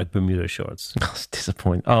 they're more like Bermuda shorts. Oh, it's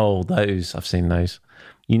disappointing. Oh, those. I've seen those.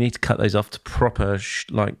 You need to cut those off to proper,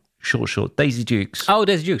 short Daisy Dukes. Oh,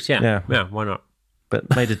 Daisy Dukes, yeah. Yeah. Yeah, why not?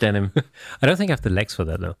 But made of denim. I don't think I have the legs for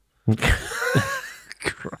that, though.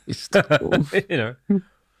 Christ.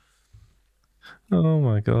 Oh,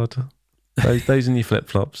 my God. Those in your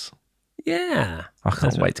flip-flops. Yeah. I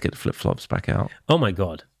can't wait to get the flip-flops back out. Oh, my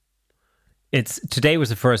God. Today was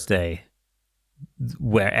the first day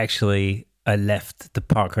where actually I left the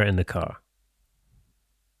Parker in the car.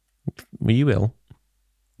 Were you ill?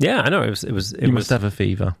 Yeah, I know. It was. You must have a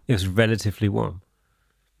fever. It was relatively warm.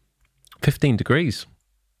 15 degrees.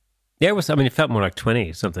 Yeah, it was. I mean, it felt more like 20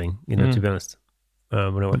 or something. To be honest,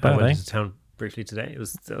 when I went to town briefly today,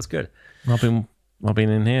 that was good. I've been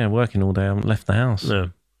in here working all day. I haven't left the house. No,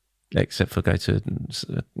 except for go to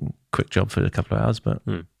a quick job for a couple of hours. But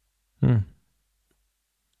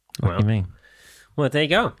lucky me. Well, there you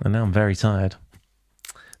go. And now I'm very tired.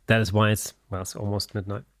 That is why it's almost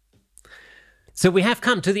midnight. So we have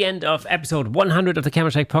come to the end of episode 100 of the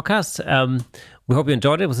Camera Shake podcast. We hope you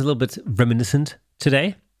enjoyed it. It was a little bit reminiscent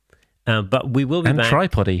today, but we will be back.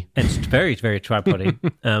 And tripoddy. And very, very tripoddy.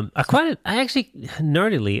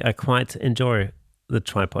 I quite enjoy the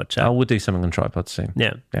tripod chat. We'll do something on tripod soon.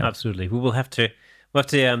 Yeah, absolutely. We'll have to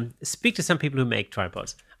speak to some people who make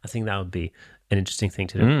tripods. I think that would be an interesting thing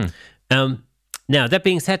to do. Now, that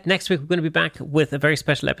being said, next week we're going to be back with a very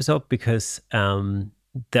special episode because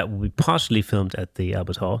that will be partially filmed at the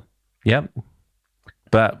Albert Hall. Yep.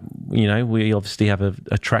 But, you know, we obviously have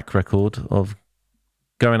a track record of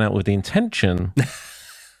going out with the intention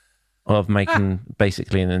of making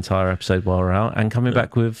basically an entire episode while we're out and coming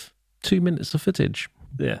back with 2 minutes of footage.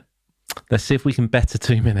 Yeah. Let's see if we can better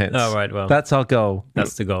 2 minutes. All right, well. That's our goal.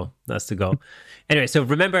 That's the goal. That's the goal. Anyway, so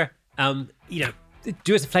remember, you know,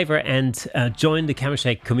 do us a favor and join the Camera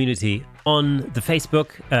Shake community on the Facebook.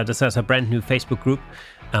 That's our brand new Facebook group.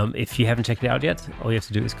 If you haven't checked it out yet, all you have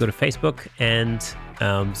to do is go to Facebook and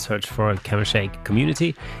search for Camera Shake community.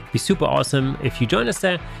 It'd be super awesome if you join us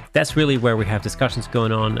there. That's really where we have discussions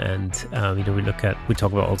going on, and you know, we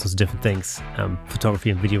talk about all sorts of different things, photography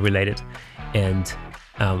and video related, and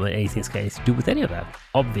anything's got anything to do with any of that,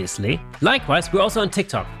 obviously. Likewise, we're also on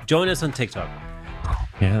TikTok. Join us on TikTok.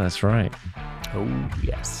 Yeah, that's right. Oh,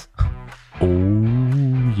 yes. Oh,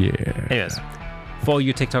 yeah. Anyways, for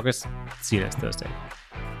you TikTokers, see you next Thursday.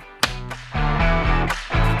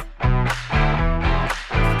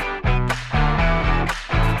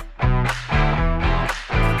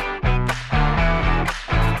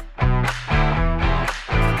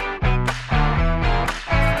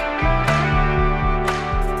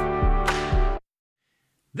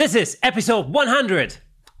 This is episode 100.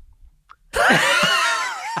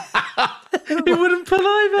 It wouldn't pull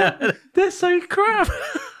over. They're so crap.